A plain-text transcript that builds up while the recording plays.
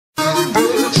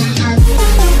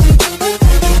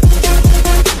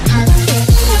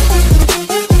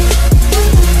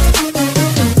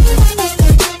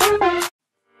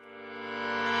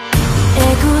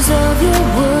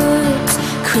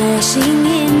crashing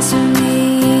into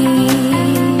me,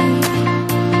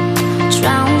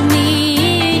 drown me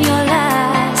in your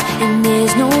lies, and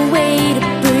there's no way to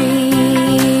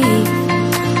breathe.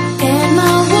 And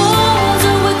my walls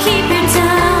will keep you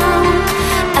down.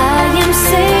 I am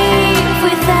safe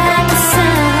without the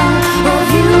sound of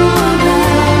you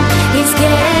around. It's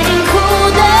getting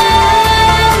colder,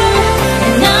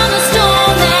 and I'm the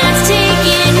storm that's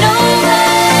taking over.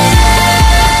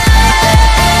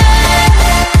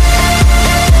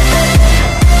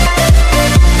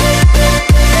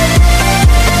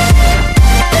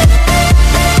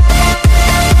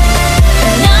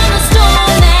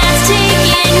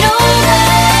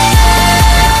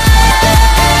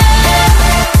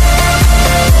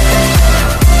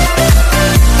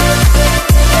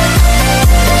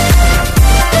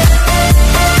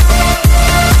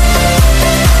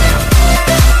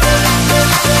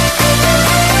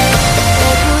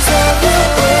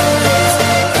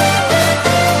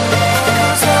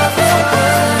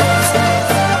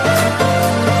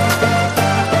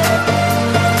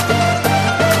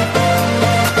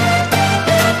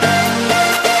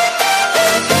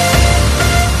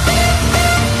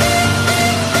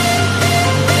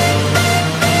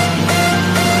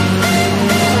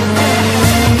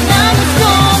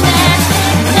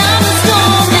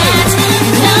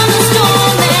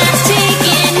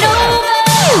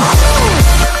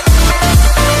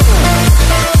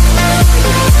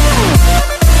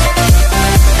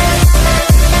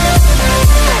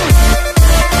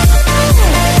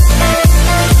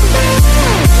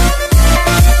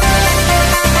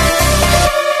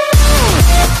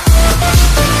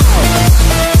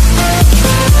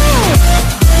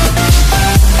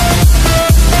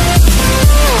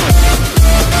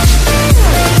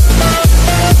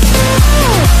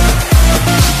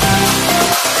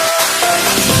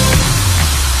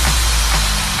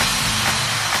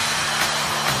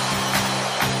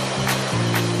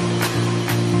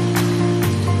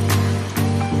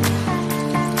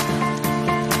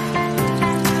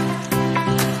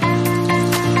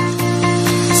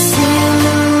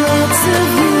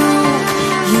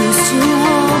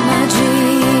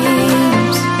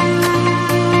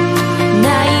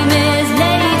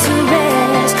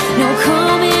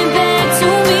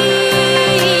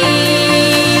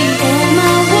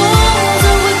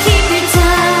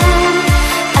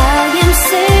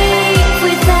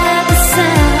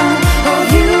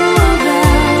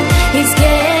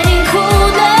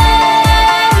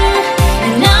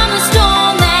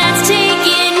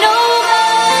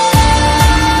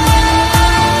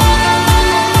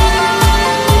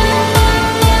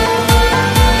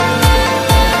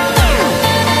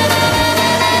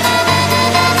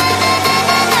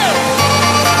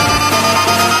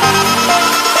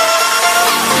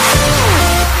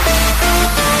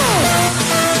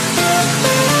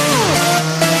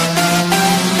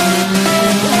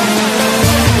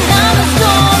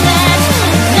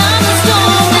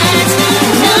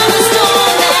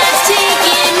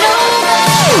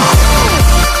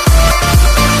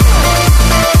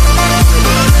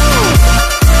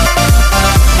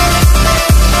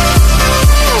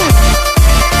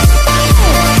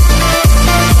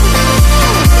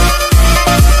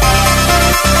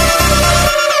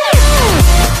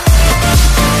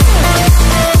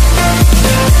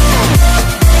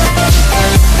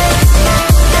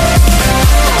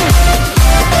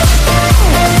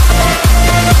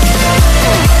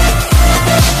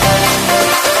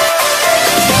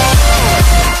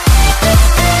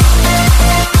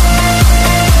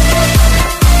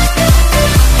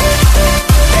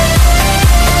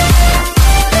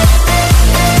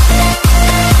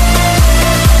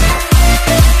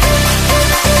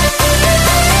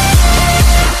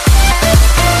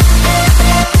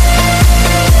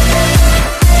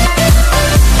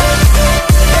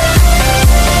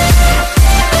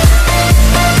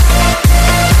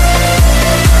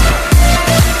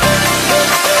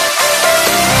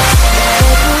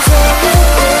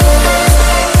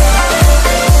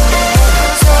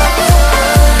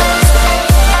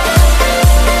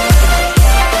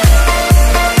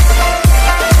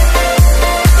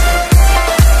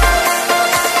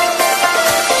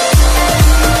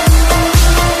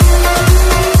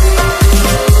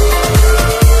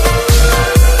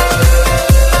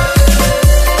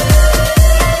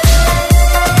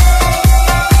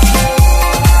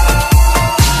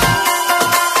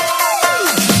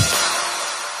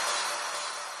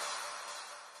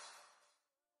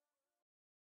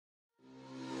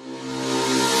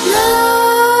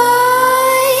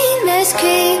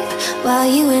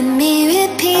 while you and me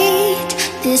repeat.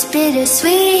 This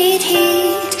bittersweet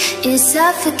heat is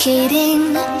suffocating.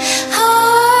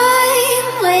 I'm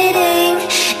waiting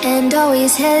and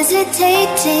always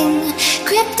hesitating.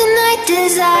 Kryptonite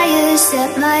desires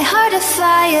set my heart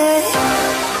afire.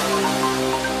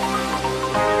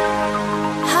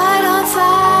 Heart on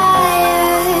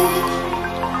fire.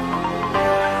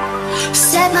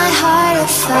 Set my heart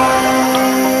afire.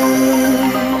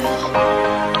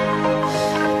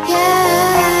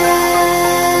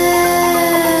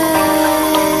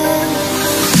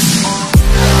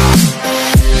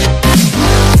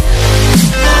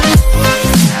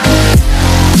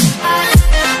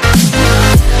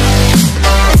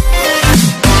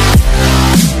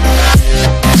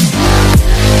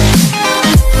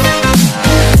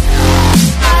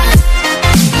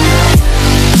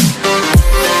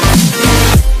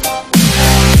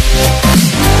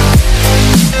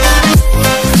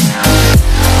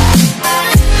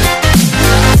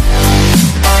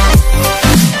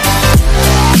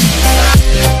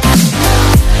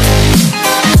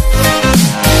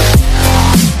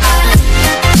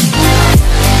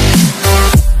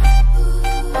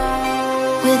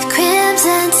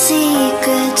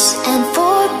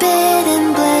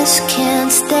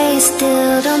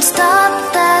 Don't stop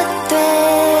that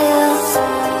thrill.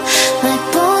 My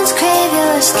bones crave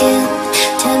your skin.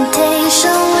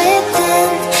 Temptation within.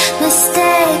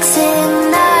 Mistakes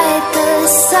ignite the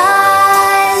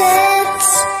silence.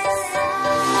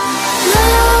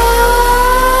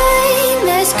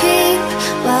 Nightmares creep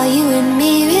while you and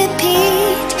me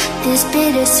repeat. This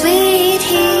bittersweet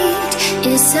heat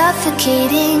is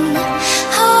suffocating.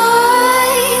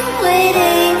 I'm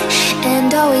waiting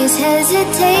and always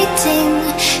hesitating.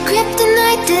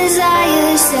 Kryptonite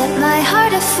desires set my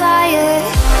heart afire.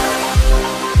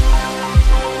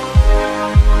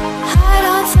 Heart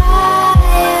on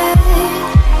fire.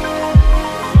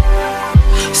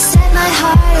 Set my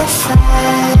heart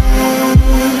afire.